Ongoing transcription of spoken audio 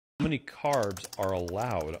How many carbs are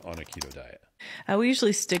allowed on a keto diet? We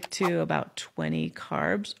usually stick to about 20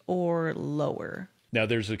 carbs or lower. Now,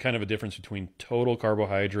 there's a kind of a difference between total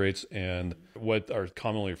carbohydrates and what are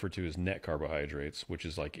commonly referred to as net carbohydrates, which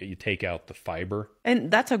is like you take out the fiber. And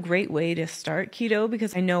that's a great way to start keto,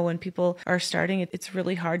 because I know when people are starting, it's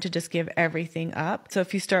really hard to just give everything up. So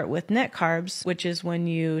if you start with net carbs, which is when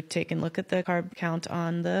you take and look at the carb count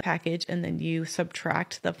on the package and then you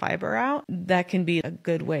subtract the fiber out, that can be a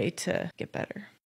good way to get better.